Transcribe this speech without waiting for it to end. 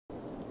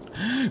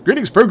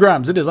Greetings,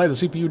 programs. It is I, the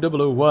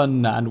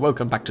CPU-001, and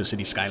welcome back to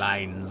Cities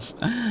Skylines.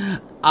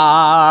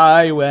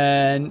 I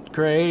went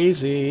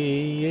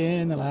crazy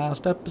in the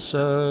last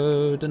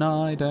episode, and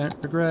I don't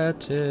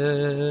regret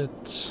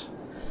it.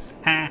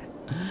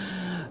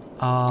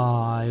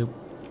 I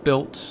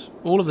built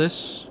all of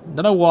this.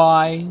 Don't know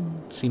why.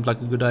 Seemed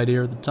like a good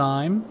idea at the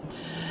time.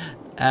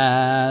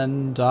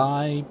 And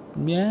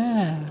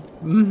yeah.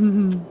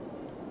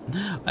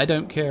 I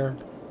don't care.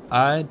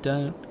 I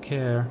don't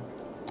care.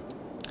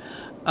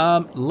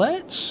 Now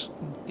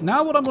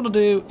what I'm going to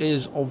do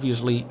is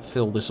obviously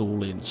fill this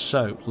all in.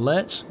 So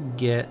let's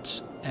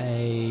get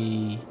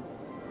a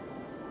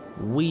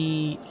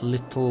wee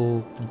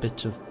little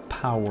bit of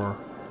power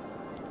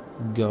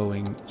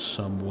going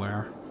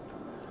somewhere.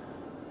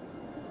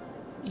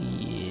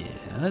 Yeah,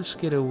 let's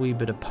get a wee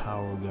bit of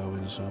power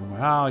going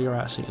somewhere. Oh, you're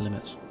at city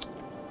limits.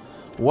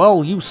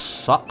 Well, you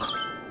suck.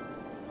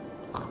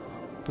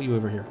 Put you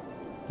over here.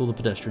 All the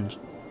pedestrians.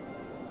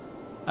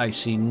 I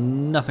see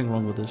nothing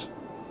wrong with this.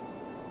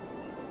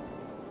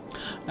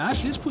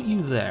 Actually, let's put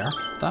you there.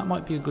 That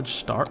might be a good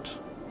start.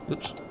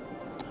 Oops.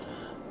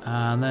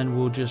 And then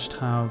we'll just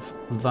have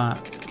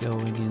that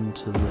going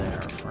into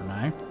there for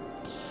now.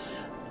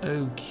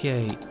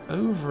 Okay,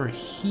 over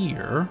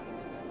here,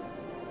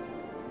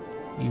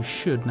 you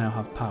should now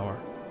have power.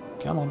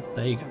 Come on,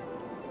 there you go.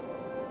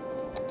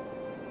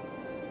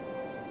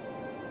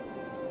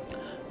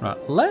 Right,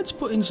 let's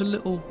put in some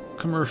little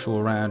commercial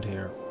around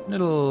here.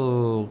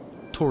 Little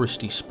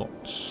touristy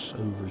spots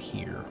over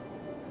here,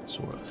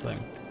 sort of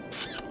thing.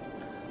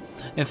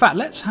 In fact,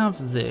 let's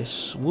have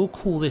this. We'll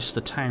call this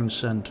the town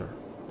centre.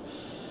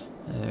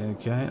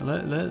 Okay,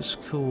 let's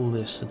call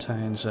this the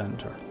town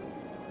centre.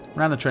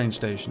 Around the train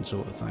station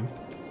sort of thing.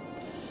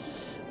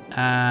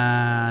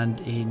 And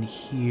in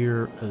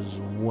here as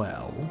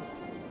well.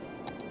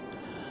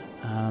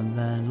 And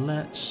then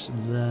let's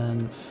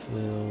then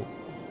fill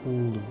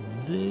all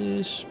of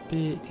this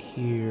bit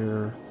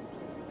here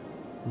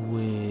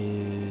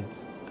with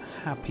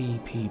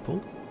happy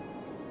people.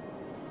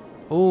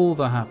 All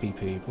the happy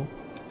people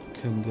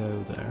can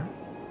go there.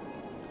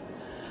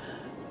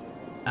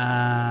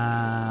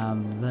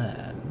 And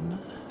then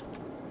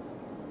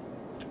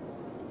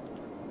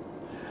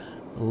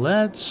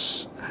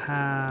let's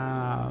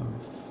have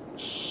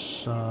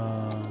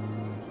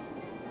some...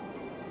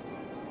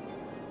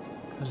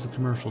 How's the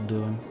commercial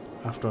doing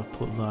after I've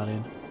put that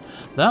in?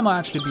 That might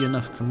actually be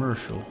enough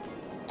commercial.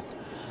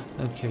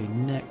 Okay,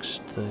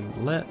 next thing.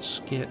 Let's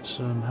get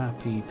some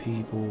happy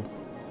people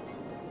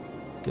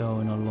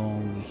going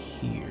along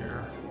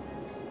here.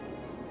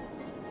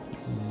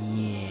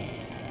 Yeah.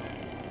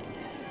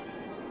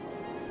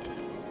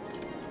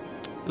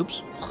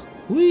 Oops.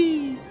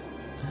 Whee!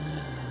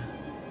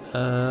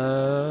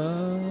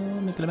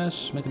 Making a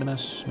mess, making a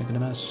mess, making a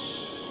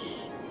mess.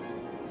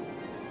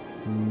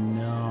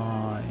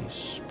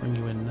 Nice. Bring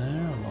you in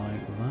there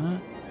like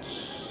that.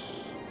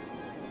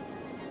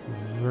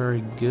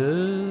 Very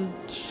good.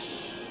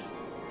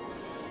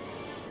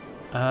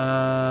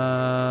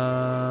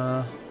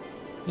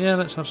 Yeah,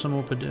 let's have some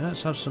more.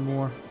 Let's have some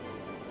more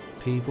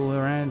people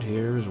around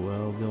here as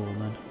well. Go on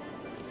then.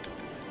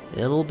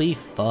 It'll be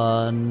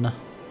fun.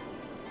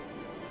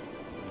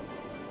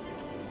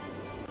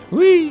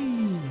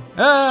 Whee!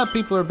 Ah,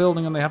 people are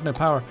building and they have no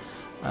power.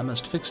 I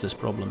must fix this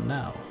problem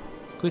now,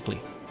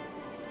 quickly.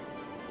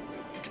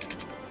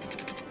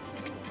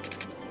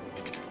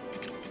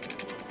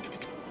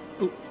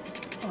 Oh,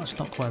 it's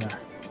not quite there.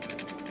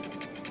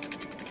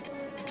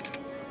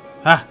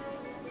 Ah,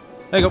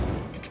 there you go.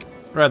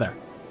 Right there.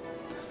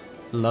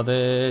 Love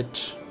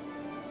it.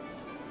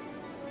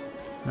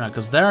 Right,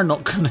 because they're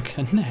not going to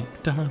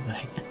connect, are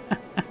they?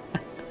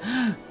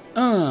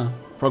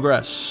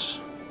 Progress.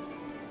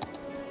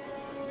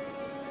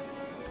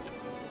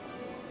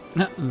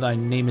 Thy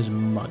name is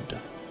Mud.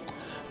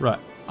 Right,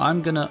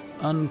 I'm going to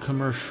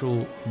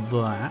uncommercial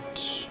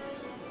that.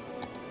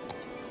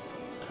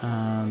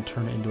 And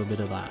turn it into a bit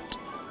of that.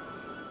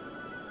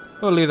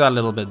 We'll leave that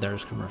little bit there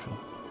as commercial.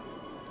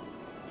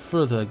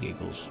 For the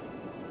giggles.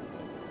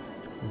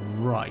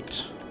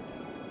 Right.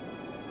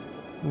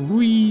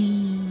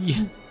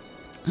 Whee!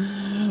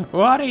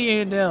 What are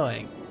you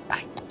doing?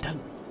 I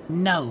don't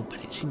know,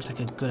 but it seems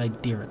like a good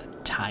idea at the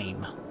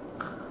time.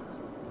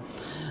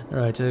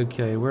 Right,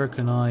 okay, where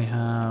can I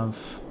have...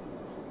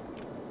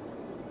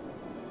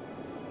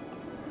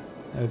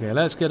 Okay,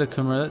 let's get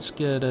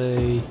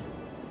a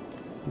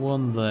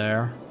one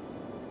there.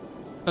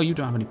 Oh, you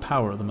don't have any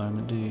power at the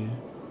moment, do you?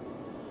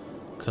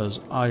 Because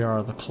I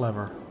are the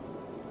clever.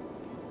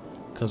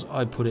 Because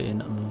I put it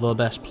in the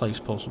best place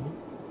possible.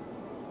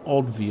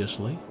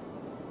 Obviously.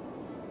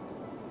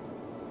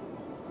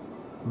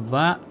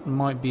 That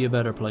might be a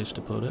better place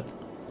to put it.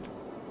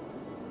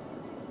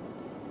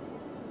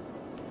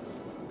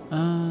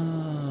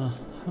 How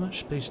much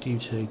space do you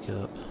take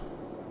up?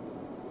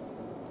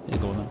 Here,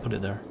 go on then, put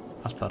it there.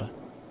 That's better.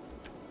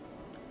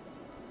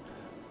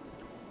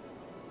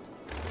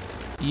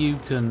 You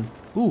can...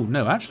 Ooh,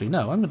 no, actually,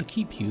 no. I'm going to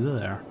keep you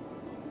there.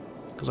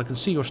 Because I can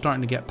see you're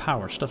starting to get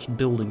power. Stuff's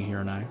building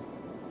here now.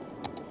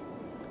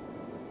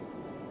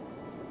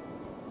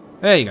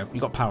 There you go. You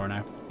got power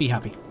now. Be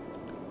happy.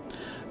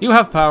 You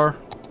have power.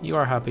 You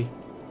are happy.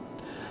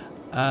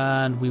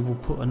 And we will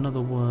put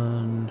another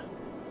one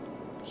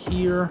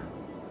here.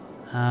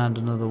 And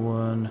another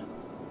one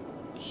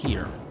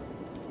here.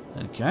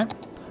 Okay.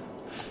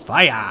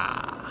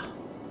 Fire!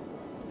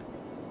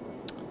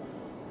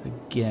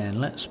 Again,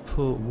 let's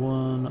put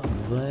one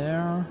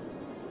there.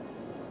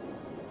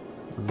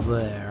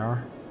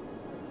 There.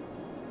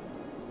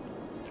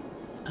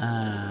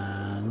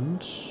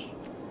 And...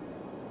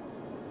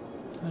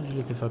 how do you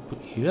look if I put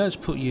you? Let's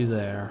put you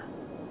there.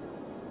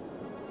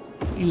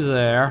 Put you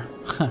there.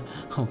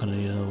 I'm gonna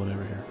need another one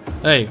over here.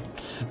 There you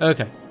go.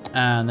 Okay.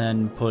 And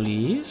then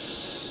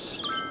police.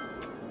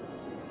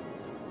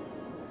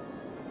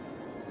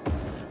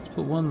 Let's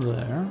put one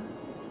there.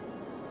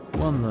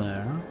 One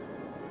there.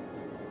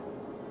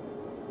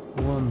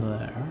 One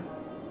there.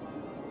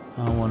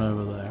 And one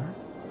over there.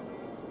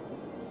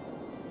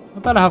 I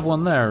better have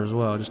one there as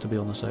well, just to be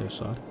on the safe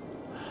side.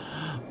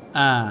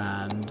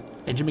 And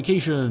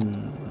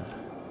education.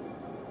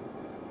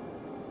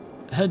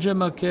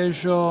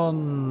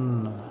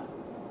 Hegemocation.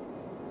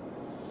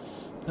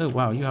 Oh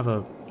wow, you have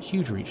a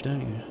huge reach, don't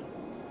you?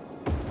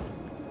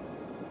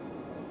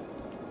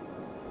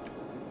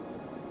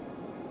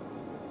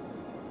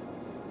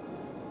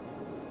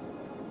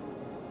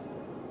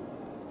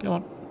 Go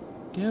on.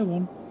 Go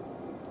on.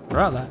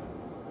 Right there.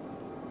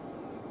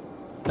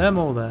 Them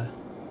all there.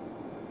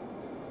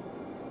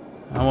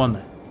 And one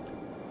there.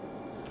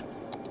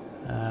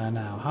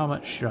 Now, how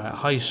much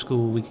high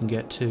school we can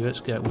get to? Let's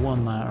get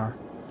one there.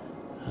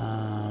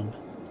 And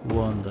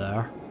one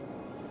there.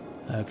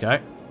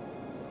 Okay.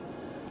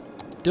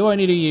 Do I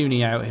need a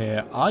uni out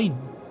here?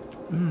 Get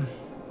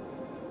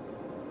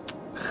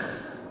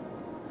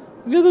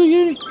the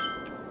uni.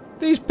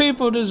 These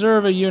people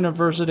deserve a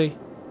university.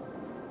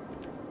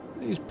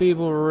 These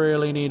people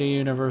really need a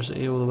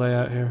university all the way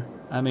out here.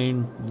 I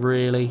mean,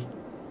 really.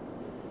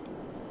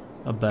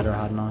 I better,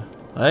 hadn't I?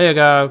 There you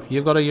go.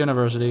 You've got a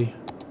university.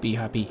 Be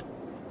happy.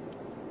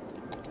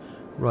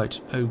 Right,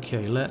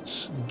 okay,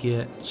 let's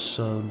get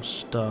some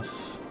stuff.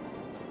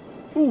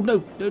 Oh,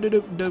 no. No, no,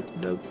 no, no,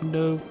 no,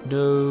 no,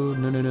 no,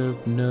 no, no, no,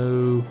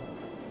 no.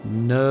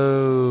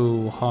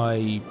 No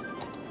high.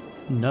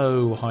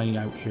 No high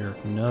out here.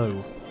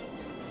 No.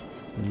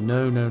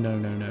 No, no, no,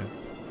 no, no.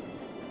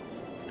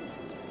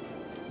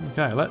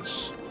 Okay,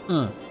 let's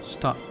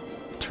start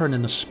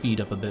turning the speed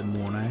up a bit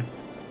more now.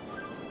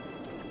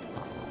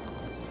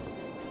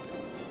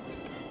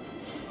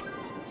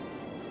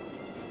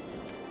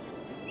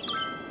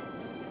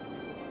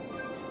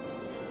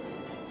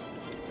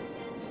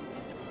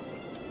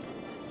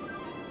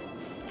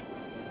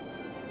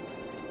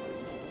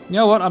 You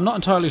know what? I'm not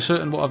entirely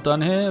certain what I've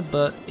done here,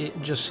 but it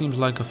just seems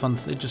like a fun.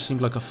 It just seemed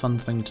like a fun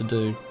thing to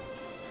do.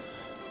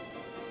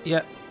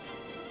 Yeah,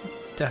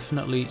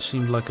 definitely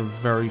seemed like a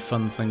very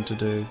fun thing to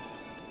do.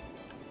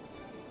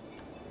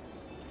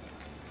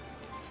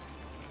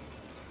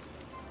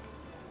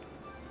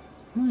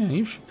 Oh, yeah,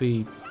 you should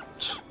be.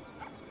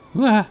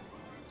 Ah.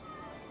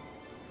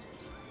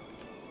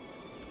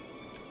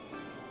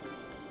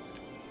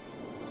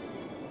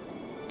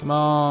 Come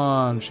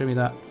on, show me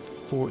that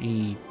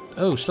 40.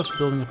 Oh, stuff's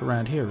building up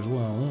around here as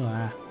well.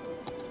 Ah.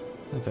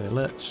 Okay,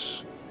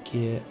 let's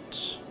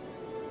get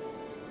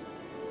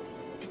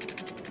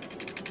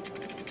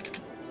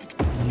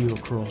you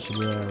across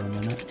there a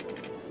minute.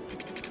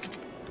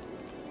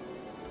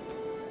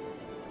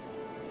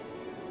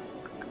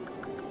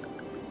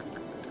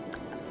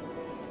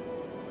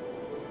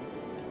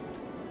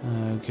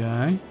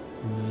 Okay,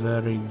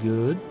 very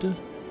good.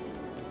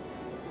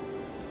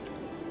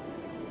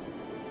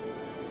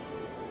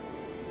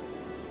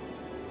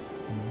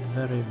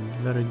 Very,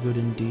 very good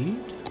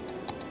indeed.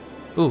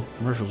 Oh,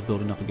 commercial's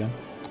building up again.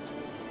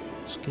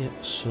 Let's get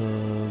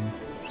some.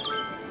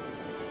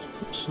 Let's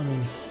put some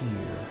in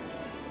here.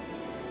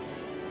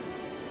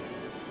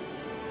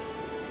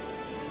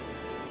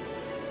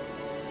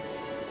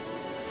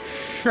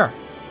 Sure.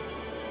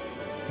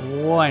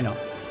 Why not?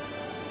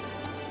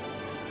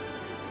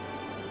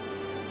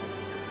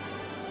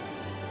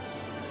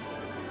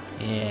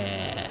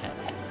 Yeah.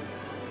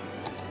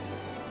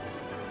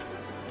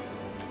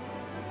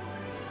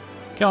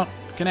 Come on,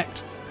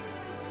 connect.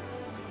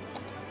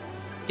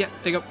 Yeah,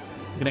 there you go.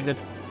 Connected.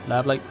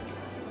 Lovely.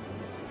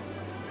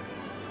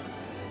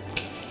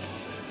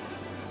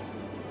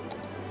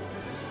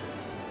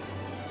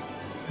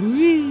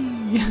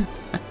 Whee!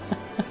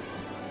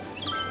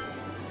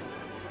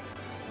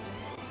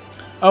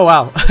 Oh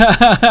wow.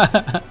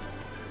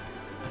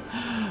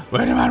 We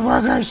demand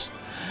workers.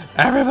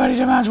 Everybody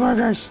demands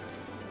workers.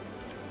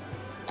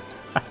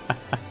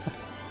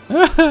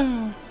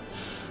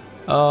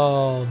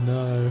 Oh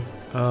no.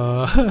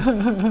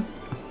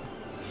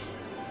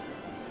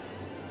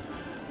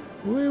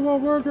 We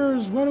want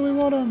workers. Why do we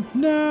want them?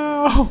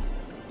 No!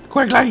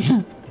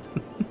 Quickly!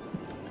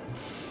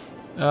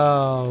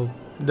 Oh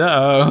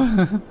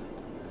no.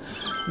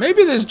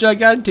 Maybe this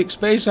gigantic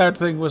space out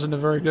thing wasn't a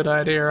very good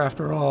idea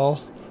after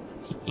all.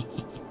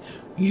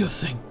 You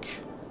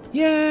think?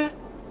 Yeah,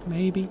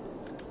 maybe.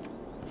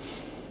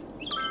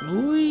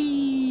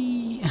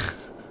 Whee!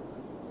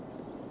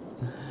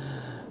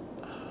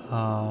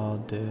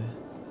 Oh dear.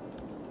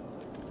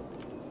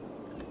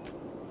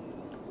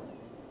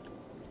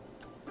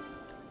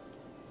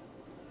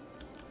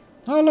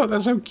 Oh look, they're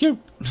so cute!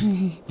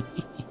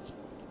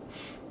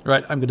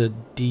 Right, I'm gonna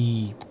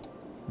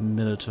I'm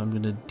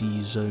gonna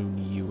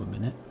de-zone you a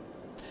minute.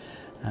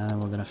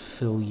 And we're gonna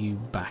fill you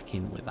back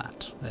in with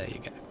that. There you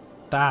go.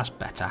 That's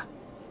better.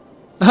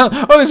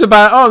 Oh, there's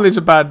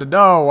abandoned.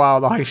 Oh wow,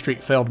 the high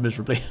street failed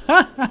miserably.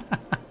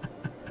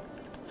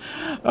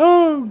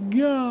 Oh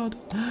god.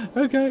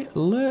 Okay,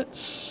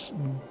 let's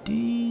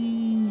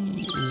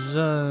de-zone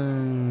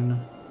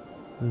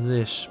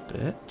this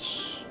bit.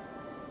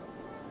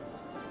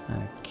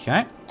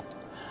 Okay.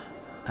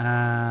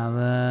 And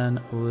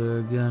then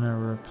we're gonna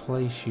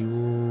replace you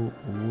all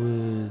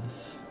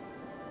with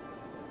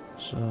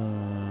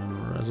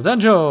some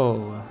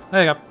residential.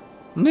 There you go.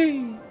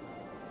 Nee.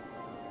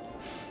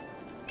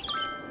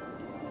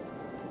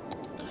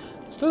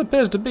 Still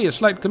appears to be a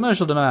slight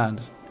commercial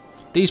demand.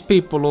 These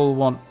people all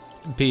want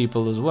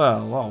people as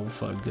well. Oh,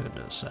 for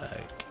goodness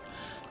sake.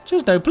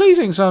 Just no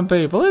pleasing some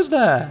people, is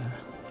there?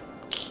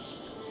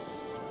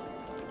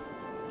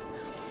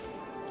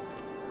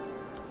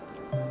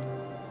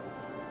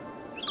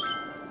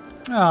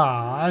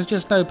 Ah, there's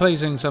just no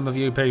pleasing some of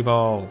you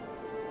people.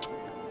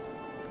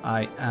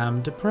 I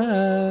am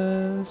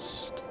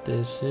depressed.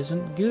 This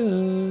isn't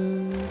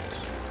good.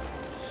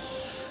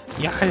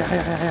 Yeah.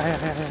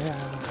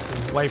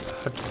 Wipe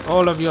out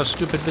all of your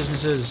stupid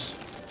businesses.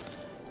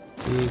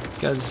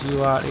 Because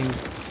you are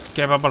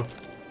incapable.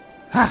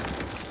 Ha!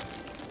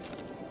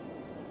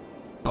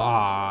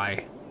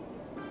 Bye.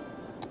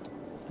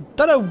 I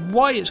don't know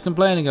why it's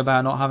complaining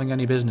about not having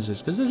any businesses.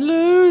 Because there's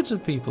loads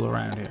of people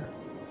around here.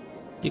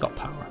 You got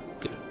power.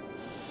 Good.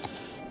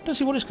 Don't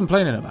see what it's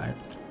complaining about.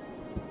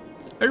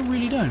 I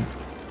really don't.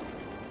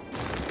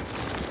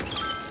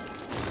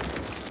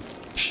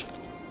 Psh.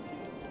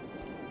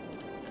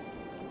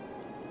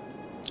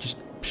 Just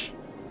psh.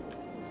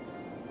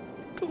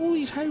 Look at all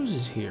these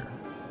houses here.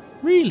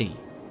 Really?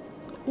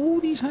 Look at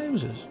all these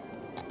houses.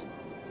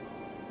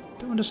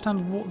 Don't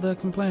understand what they're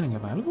complaining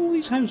about. Look at all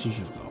these houses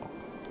you've got.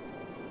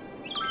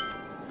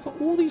 Look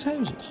at all these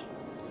houses.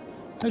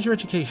 How's your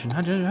education?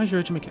 How's your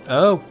education?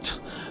 Oh,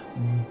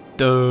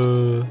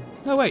 duh.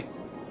 No, wait.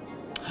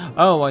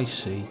 Oh, I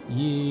see.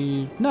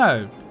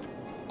 No.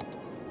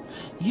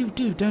 You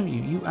do, don't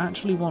you? You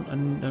actually want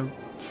a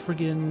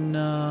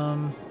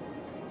friggin'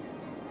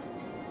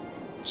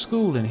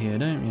 school in here,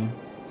 don't you?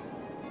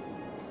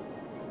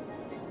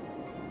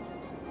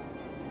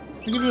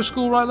 Can I give you a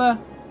school right there?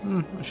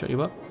 I'll shut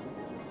you up.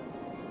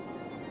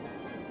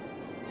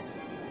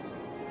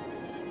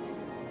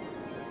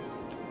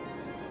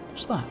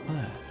 What's that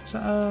there? Is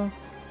that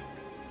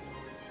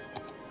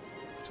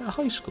a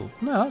high school?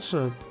 No, that's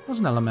an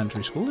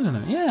elementary school, isn't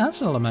it? Yeah,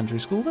 that's an elementary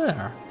school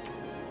there.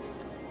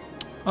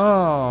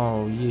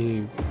 Oh,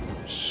 you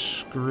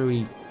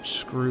screwy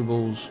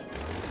screwballs.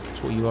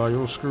 That's what you are.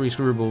 You're all screwy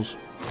screwballs.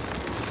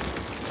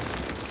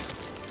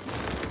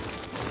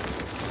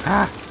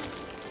 Ah!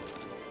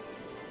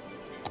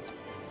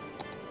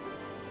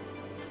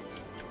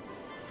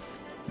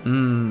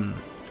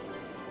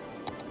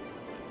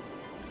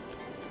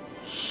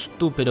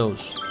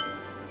 Stupidos.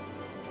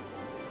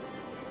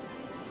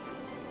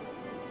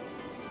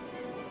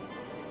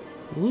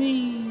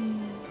 Whee!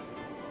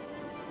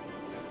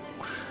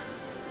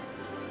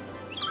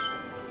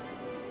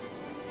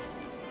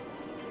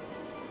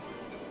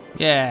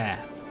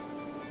 Yeah.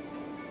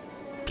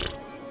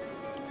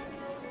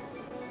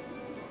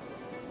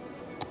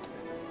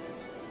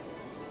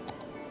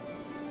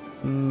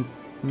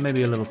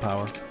 Maybe a little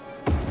power.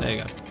 There you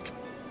go.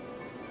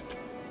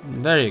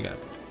 There you go.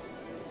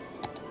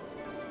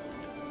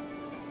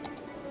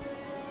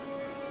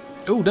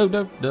 Oh,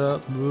 no.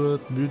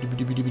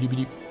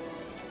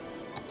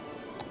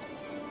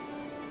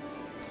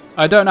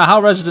 I don't know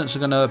how residents are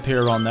going to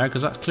appear on there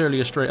because that's clearly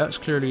a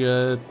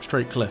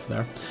straight cliff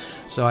there.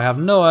 So I have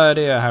no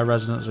idea how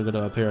residents are going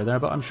to appear there,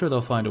 but I'm sure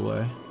they'll find a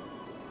way.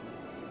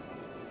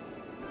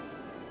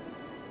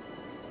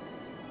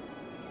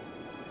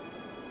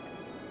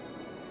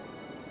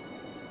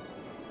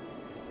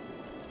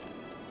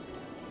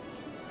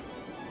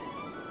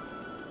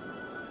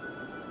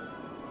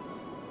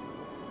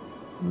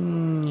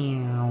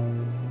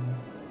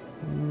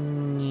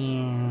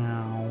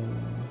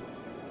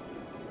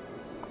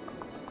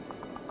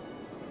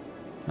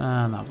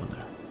 And that one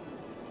there.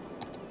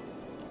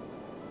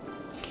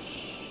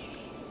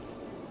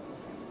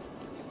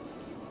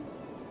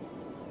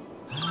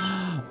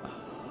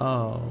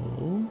 Oh.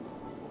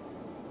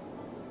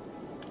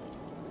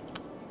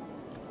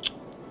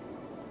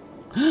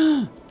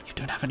 You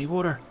don't have any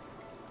water.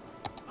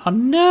 Oh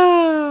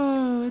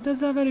no! It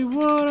doesn't have any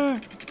water.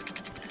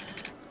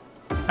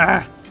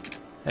 Ah!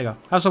 There you go.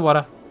 Have some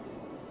water.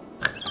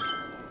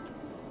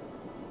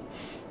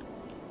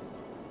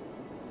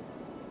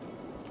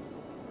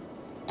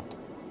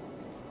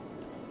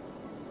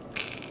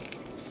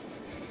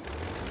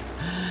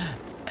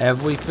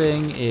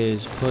 Everything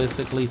is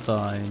perfectly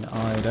fine.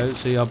 I don't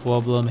see a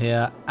problem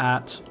here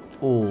at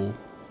all.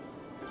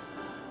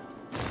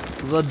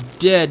 The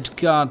dead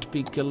can't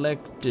be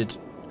collected.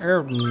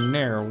 Oh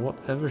no,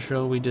 whatever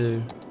shall we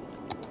do?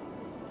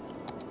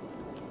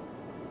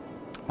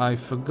 I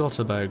forgot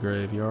about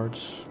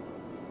graveyards.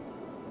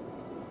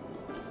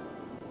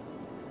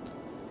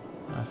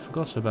 I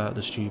forgot about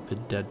the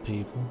stupid dead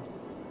people.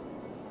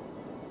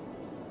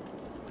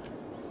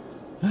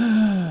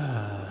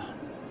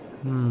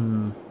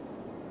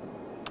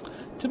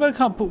 Too bad I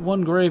can't put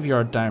one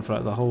graveyard down for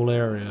like the whole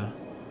area.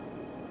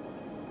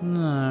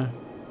 No.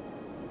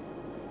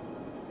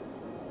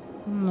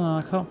 No,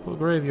 I can't put a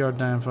graveyard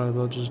down for it.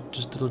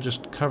 It'll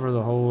just cover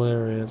the whole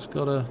area. It's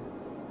gotta.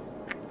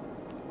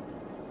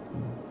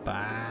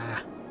 Bah.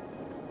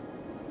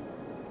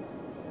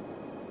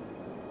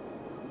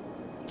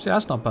 See,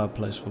 that's not a bad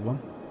place for one.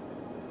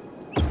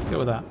 Go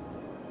with that.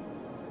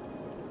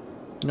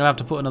 I'm gonna have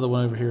to put another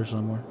one over here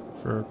somewhere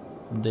for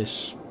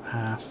this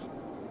half.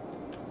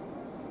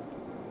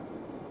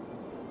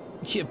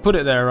 Yeah, put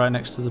it there right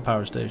next to the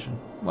power station.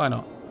 Why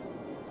not?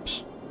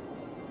 Psst.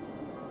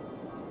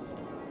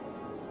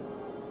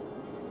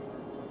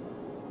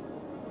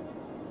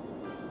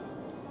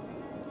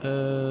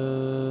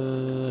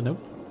 Nope.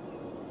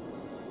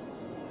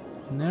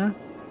 In there?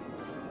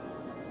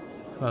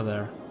 How about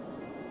there?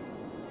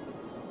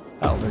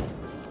 That'll do.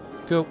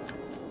 Cool.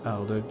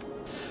 That'll do.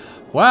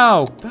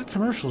 Wow, that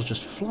commercial's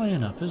just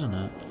flying up, isn't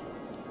it?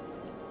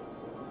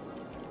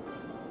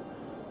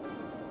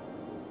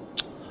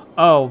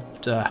 Oh,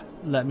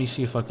 let me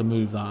see if I can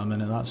move that a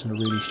minute. That's in a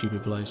really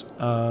stupid place.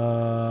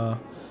 I'm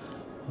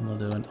not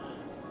doing.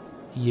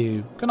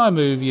 You. Can I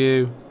move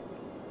you?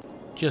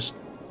 Just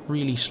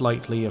really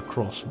slightly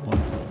across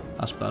one.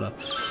 That's better.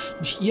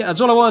 Yeah, that's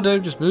all I want to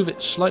do. Just move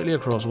it slightly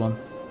across one.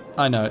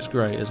 I know, it's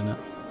great, isn't it?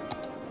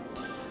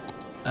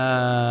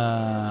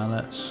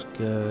 Let's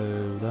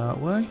go that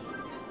way.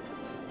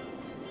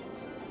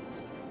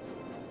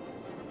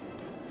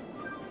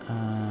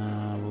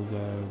 We'll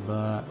go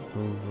back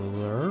over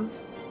there,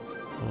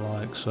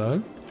 like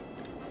so.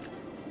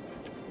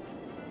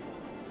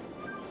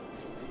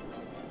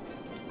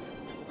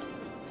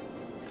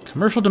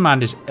 Commercial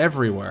demand is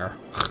everywhere.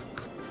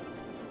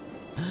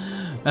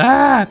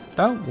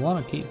 Don't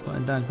want to keep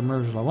putting down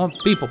commercials. I want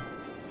people.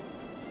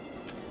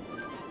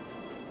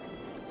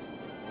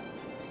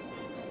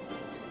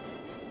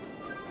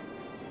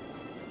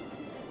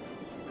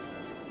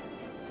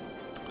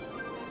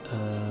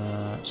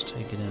 Let's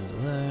take it into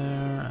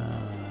there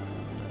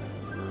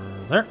and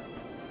over there.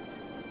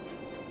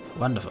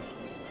 Wonderful.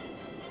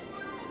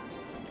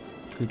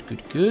 Good,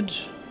 good, good.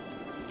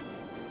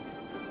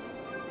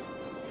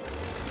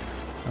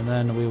 And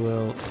then we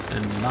will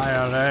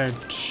annihilate.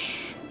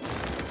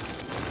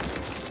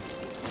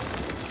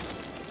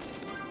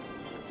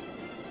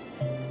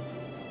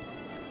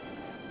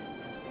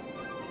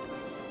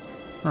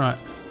 Right.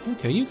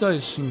 Okay, you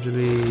guys seem to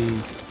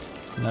be...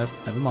 Nope,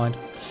 never mind.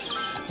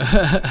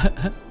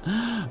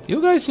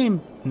 You guys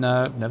seem...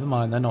 No, never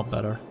mind, they're not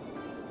better.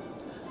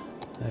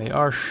 They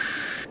are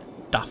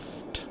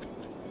stuffed.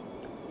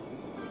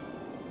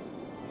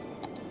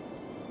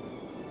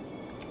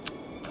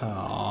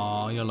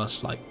 Oh, you're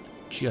just like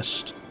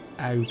just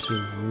out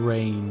of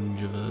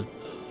range of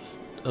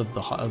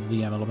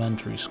the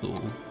elementary school.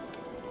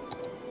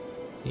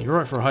 You're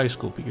right for a high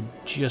school, but you're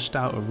just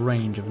out of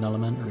range of an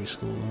elementary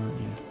school,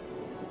 aren't you?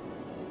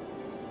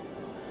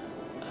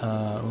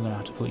 We're gonna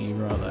have to put you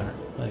right there.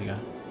 There you go.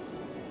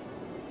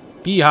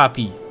 Be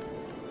happy.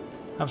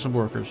 Have some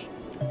workers.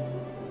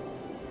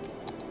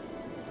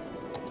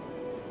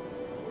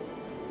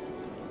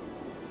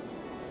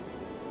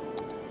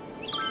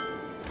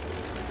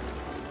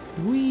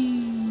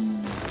 Whee!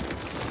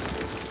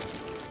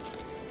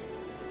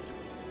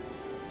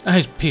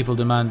 There's people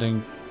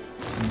demanding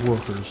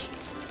workers.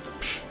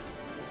 Psh.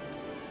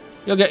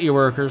 You'll get your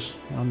workers.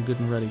 I'm good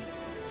and ready.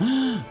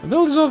 The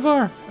building's on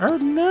fire! Oh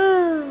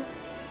no!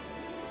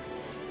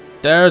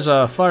 There's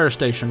a fire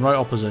station right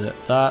opposite it.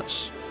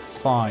 That's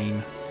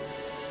fine.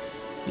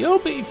 You'll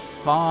be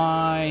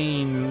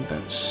fine.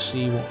 Let's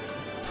see what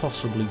could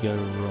possibly go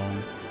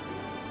wrong.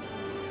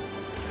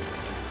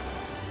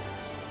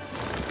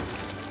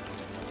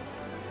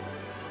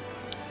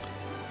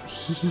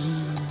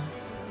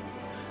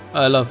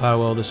 I love how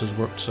well this has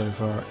worked so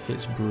far.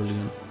 It's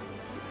brilliant.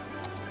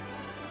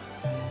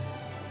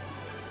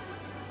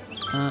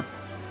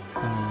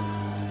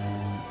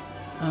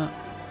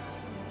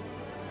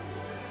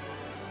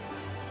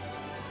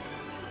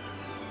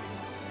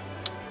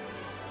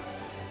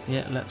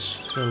 Yeah, let's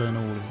fill in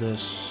all of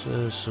this.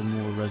 There's some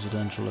more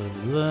residential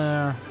over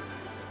there.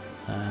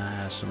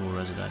 Some more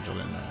residential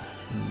in there.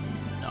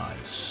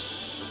 Nice.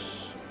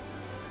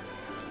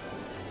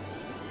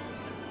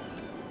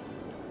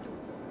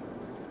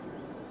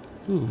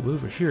 Ooh,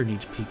 over here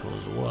needs people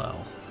as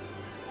well.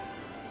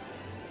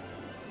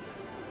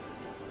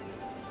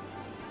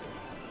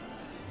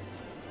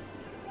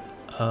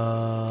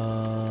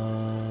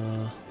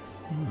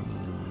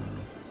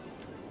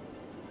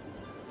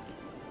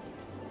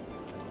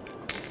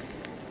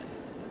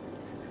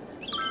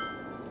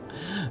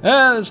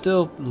 There's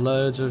still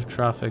loads of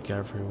traffic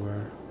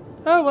everywhere.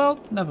 Oh well,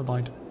 never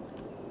mind.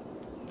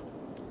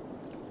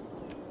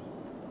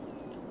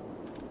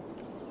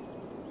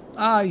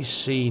 I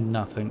see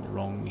nothing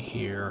wrong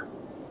here.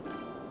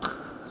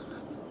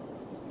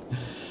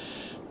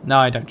 No,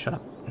 I don't. Shut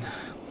up.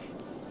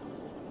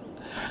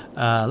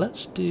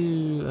 Let's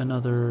do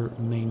another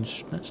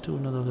let's do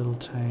another little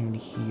town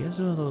here. Let's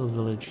do another little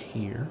village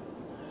here.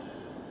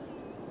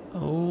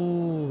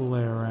 All the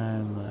way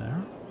around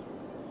there.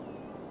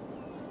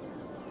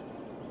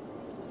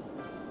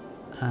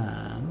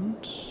 And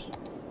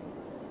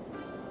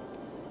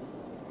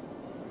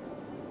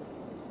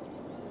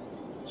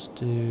let's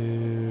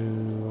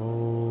do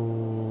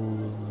all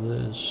of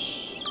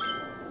this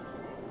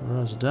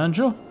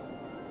residential.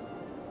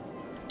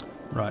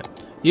 Right,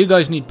 you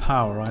guys need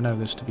power. I know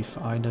this to be.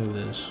 I know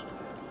this.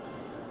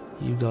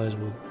 You guys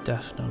will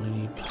definitely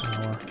need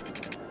power.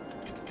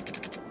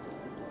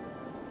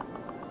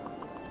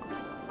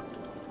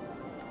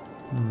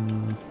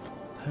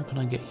 How can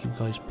I get you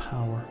guys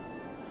power?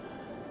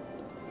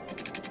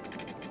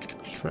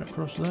 Straight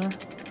across there.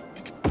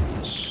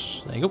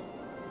 Yes, there you go.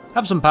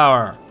 Have some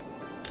power.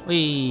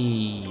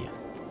 Whee!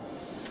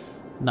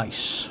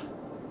 Nice.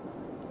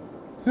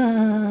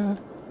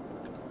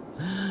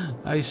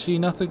 I see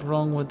nothing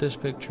wrong with this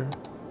picture.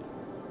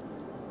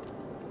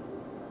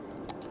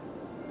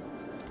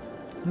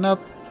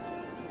 Nope.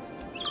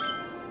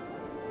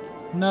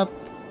 Nope.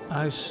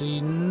 I see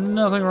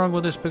nothing wrong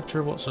with this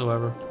picture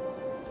whatsoever.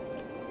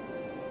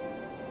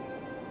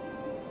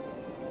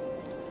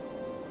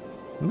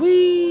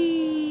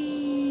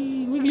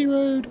 Whee! Wiggly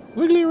road!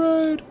 Wiggly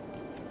road!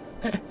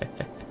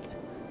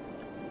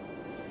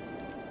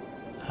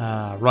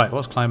 Right,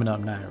 what's climbing up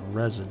now?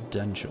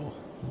 Residential.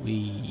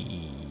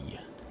 Whee!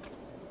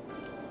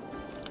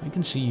 I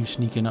can see you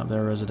sneaking up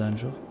there,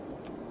 residential.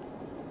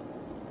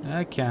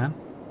 I can.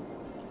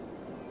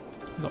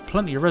 I've got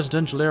plenty of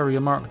residential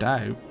area marked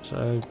out,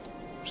 so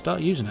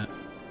start using it.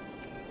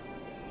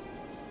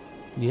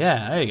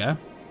 Yeah, there you go.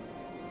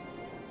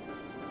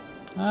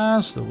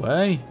 That's the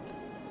way.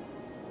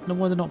 I don't know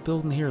why they're not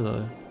building here,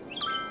 though.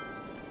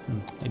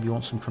 Maybe you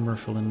want some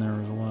commercial in there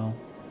as well.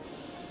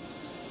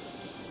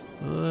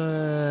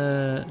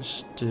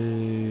 Let's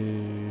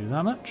do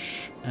that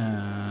much.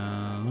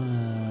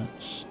 And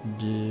let's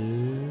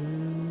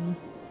do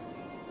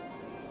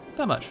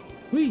that much.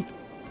 Whee!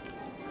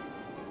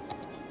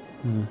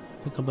 I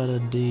think I better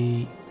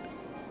de-stone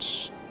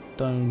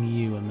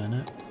you a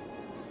minute.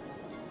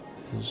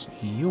 Because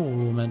you're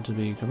all meant to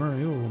be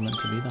commercial, you're all meant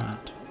to be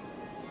that.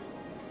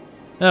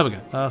 There we go,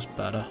 that's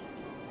better.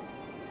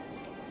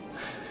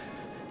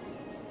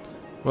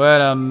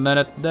 Wait a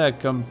minute, they're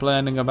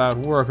complaining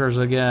about workers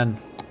again.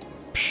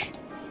 Psh.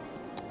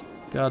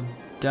 God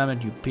damn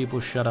it, you people,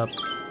 shut up.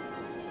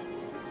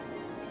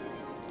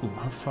 Ooh,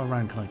 how far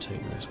around can I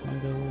take this? Can I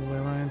go all the way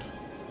around?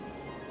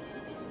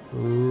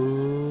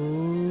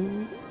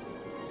 Ooh.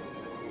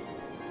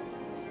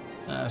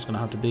 That's gonna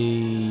have to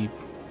be...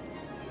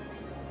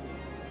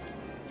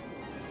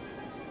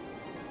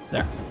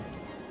 there.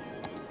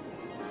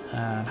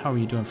 And how are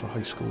you doing for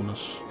high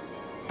schoolness?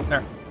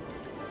 There.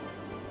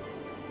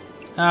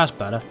 That's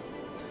better.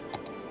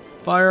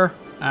 Fire.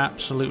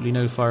 Absolutely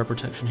no fire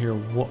protection here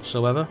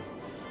whatsoever.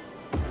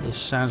 This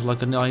sounds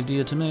like an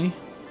idea to me.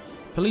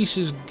 Police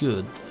is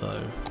good,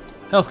 though.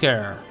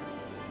 Healthcare.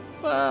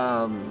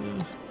 Well,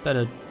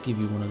 better give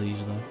you one of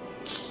these, though.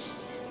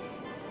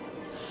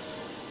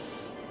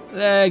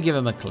 There, give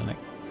him a clinic.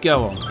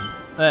 Go on, then.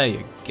 There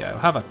you go.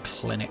 Have a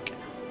clinic.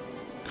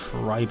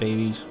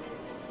 Crybabies.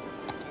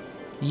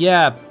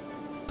 Yeah,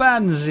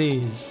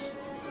 pansies.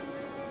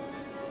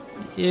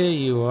 Here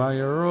you are,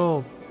 you're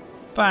all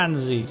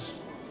pansies.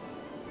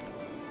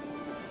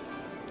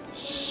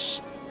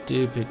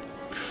 Stupid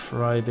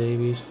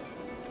crybabies.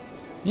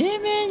 Yeah,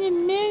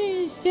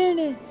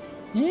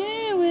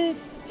 we're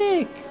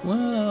thick.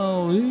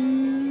 Well,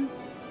 who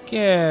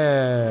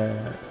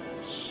cares?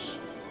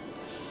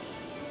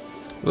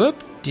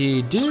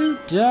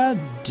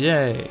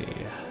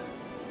 Whoop-de-doo-da-day.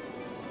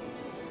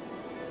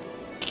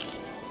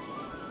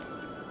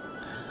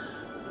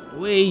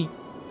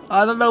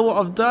 I don't know what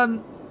I've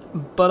done,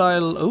 but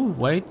I'll... oh,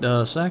 wait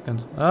a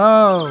second.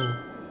 Oh,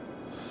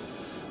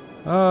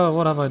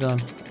 what have I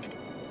done?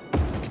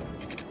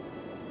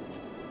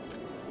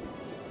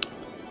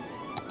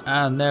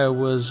 And there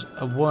was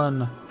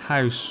one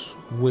house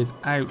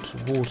without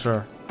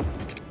water.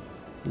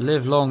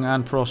 Live long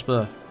and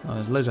prosper. Oh,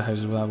 there's loads of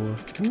houses without water.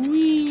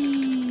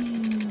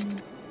 Whee!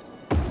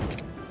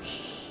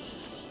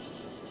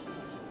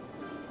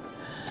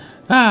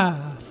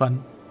 Ah,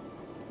 fun.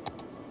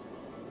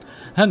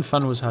 And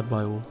fun was had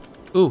by all.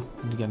 Ooh,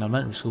 need to get an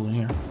elementary school in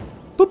here.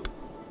 Boop!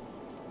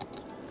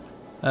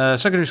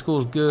 Secondary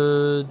school's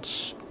good.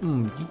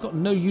 You've got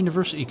no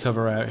university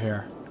cover out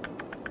here.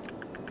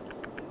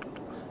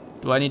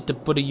 Do I need to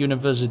put a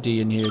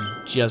university in here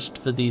just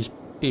for these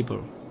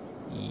people?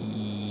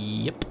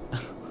 Yep.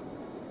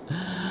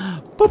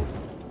 Boop!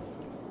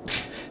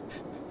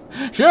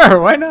 Sure,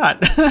 why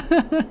not?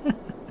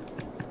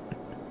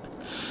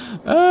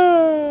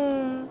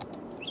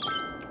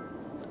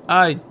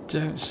 I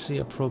don't see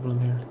a problem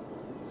here.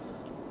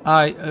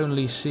 I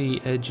only see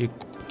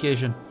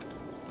education.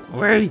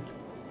 Wait.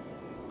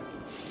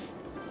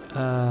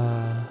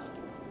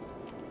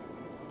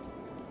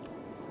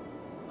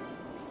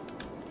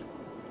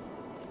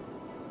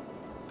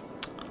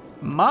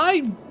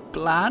 My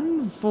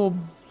plan for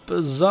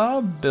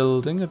bizarre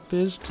building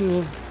appears to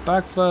have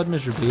backfired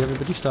miserably.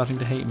 Everybody's starting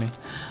to hate me.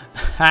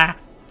 Ha!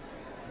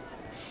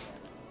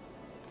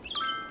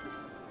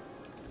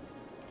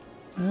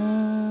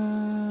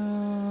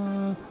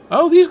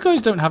 Oh, these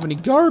guys don't have any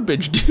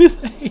garbage, do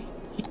they?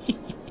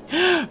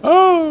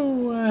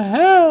 Oh,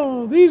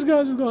 hell! These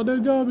guys have got no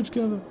garbage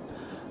cover.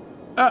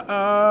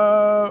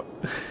 Uh-oh.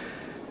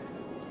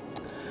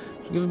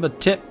 Give them a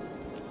tip.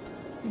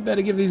 You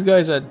better give these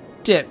guys a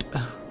tip.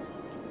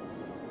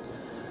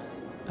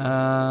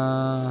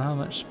 How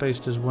much space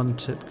does one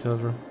tip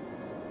cover?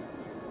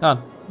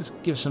 Oh, let's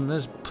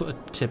put a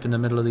tip in the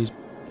middle of these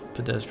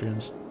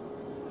pedestrians.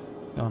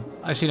 Go on.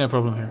 I see no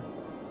problem here.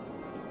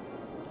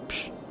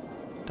 Psh,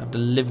 don't have to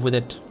live with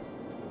it.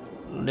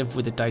 Live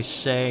with it, I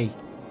say.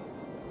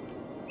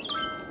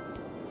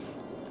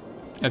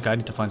 Okay, I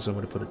need to find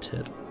somewhere to put a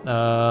tip.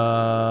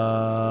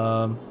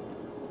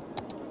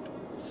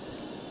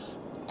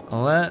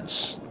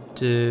 Let's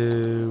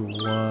do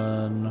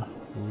one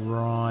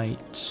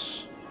right.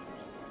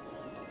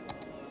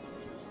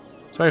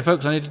 Sorry,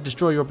 folks, I need to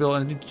destroy your build.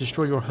 I need to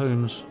destroy your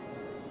homes.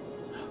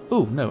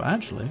 Oh, no,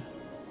 actually.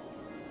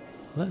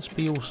 Let's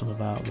be awesome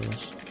about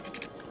this.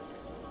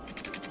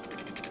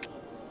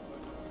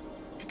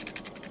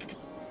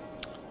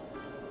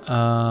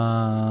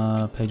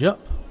 Page up.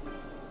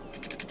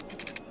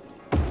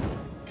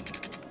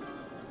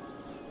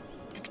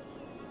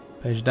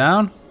 Page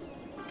down.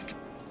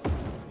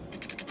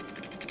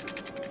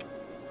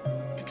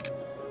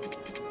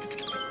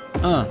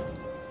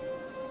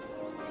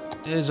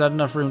 Is that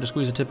enough room to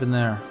squeeze a tip in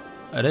there?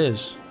 It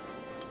is.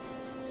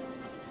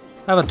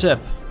 Have a tip.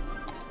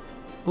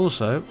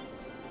 Also,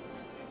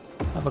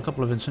 have a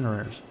couple of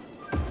incinerators.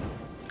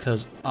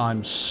 Because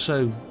I'm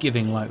so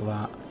giving like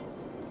that.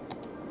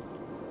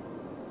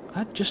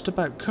 That just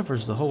about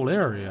covers the whole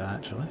area,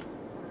 actually.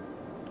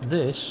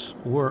 This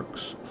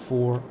works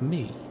for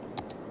me.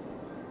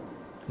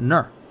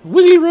 No.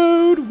 Wiggly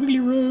road! Wiggly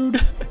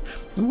road!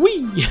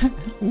 Wee!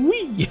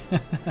 Wee!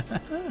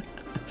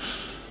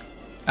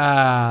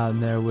 Ah,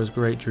 and there was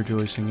great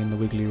rejoicing in the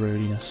wiggly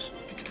roadiness.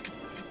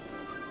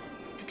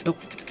 Oh.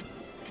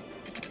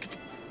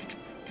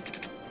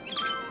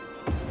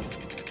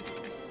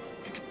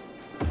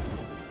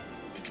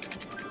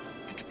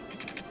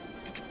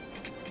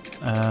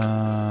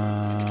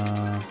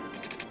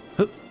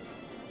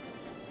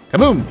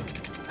 Kaboom!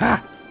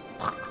 Ha!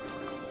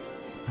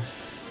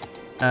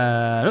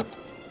 Oh.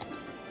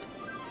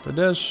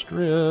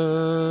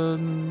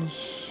 Pedestrians.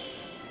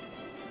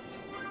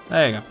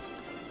 There you go.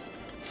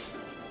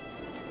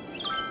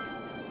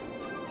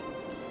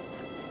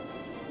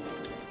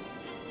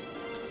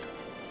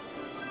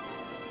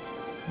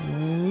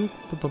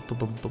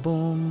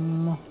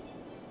 Boom.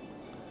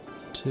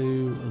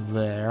 To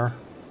there.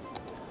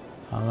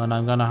 And then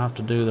I'm gonna have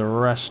to do the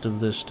rest of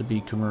this to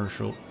be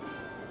commercial.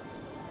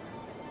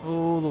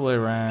 All the way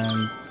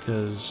around,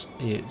 because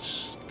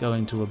it's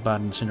going to a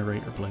bad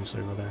incinerator place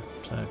over there.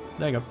 So,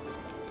 there you go.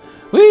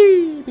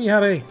 Whee! Be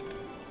happy!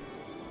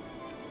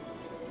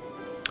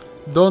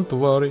 Don't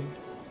worry,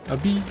 I'll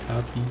be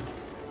happy.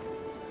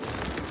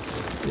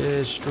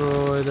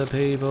 Destroy the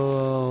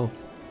people!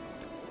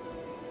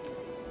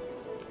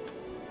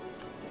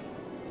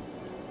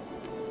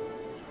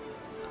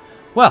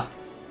 Well,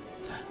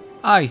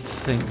 I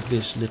think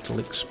this little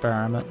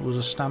experiment was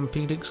a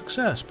stampeding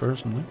success,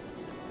 personally.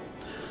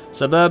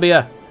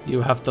 Suburbia,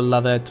 you have to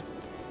love it.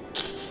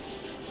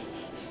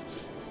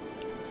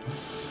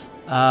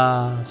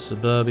 Ah,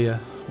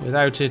 Suburbia.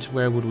 Without it,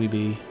 where would we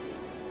be?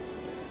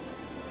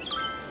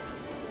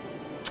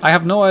 I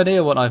have no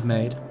idea what I've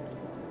made,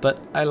 but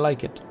I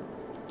like it.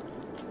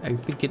 I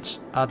think it's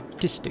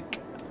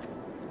artistic.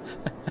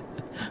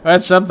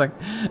 That's something.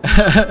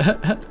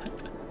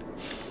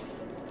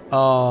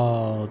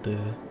 Oh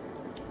dear.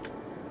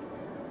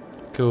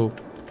 Cool.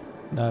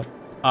 No,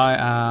 I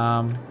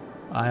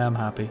am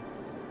happy.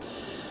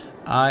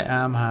 I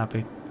am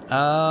happy.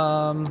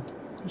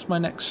 What's my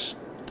next?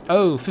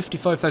 Oh,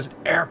 55,000.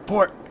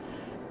 Airport!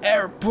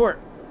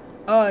 Airport!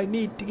 I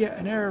need to get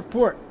an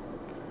airport.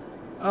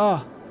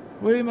 Ah,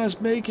 we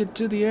must make it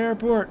to the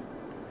airport.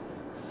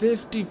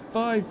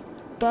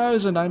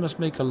 55,000. I must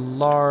make a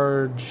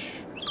large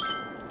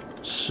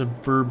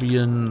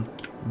suburban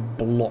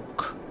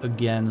block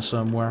again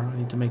somewhere. I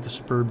need to make a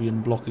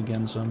suburban block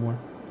again somewhere.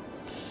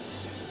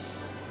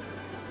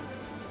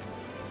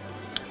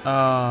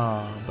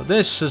 But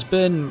this has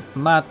been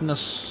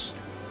madness,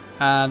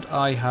 and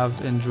I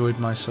have enjoyed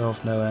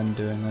myself no end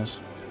doing this.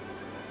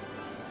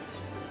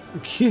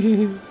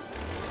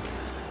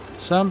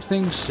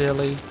 Something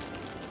silly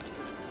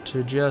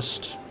to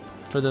just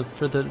for the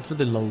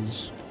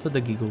lulz, for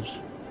the giggles.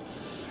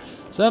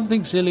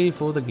 Something silly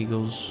for the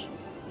giggles.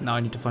 Now I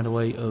need to find a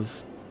way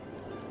of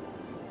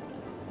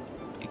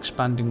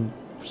expanding.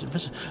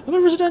 My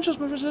residential's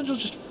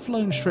just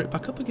flown straight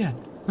back up again.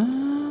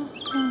 Oh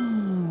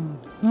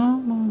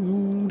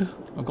my god.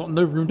 I've got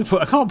no room to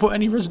put. I can't put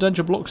any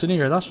residential blocks in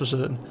here, that's for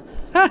certain.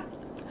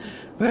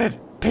 Weird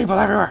people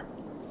everywhere.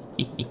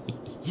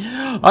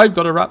 I've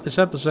got to wrap this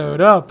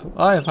episode up.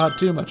 I have had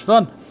too much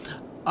fun.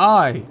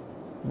 I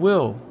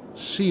will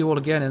see you all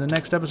again in the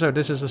next episode.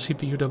 This is the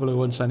CPU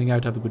 001 signing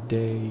out. Have a good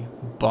day.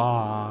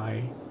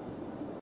 Bye.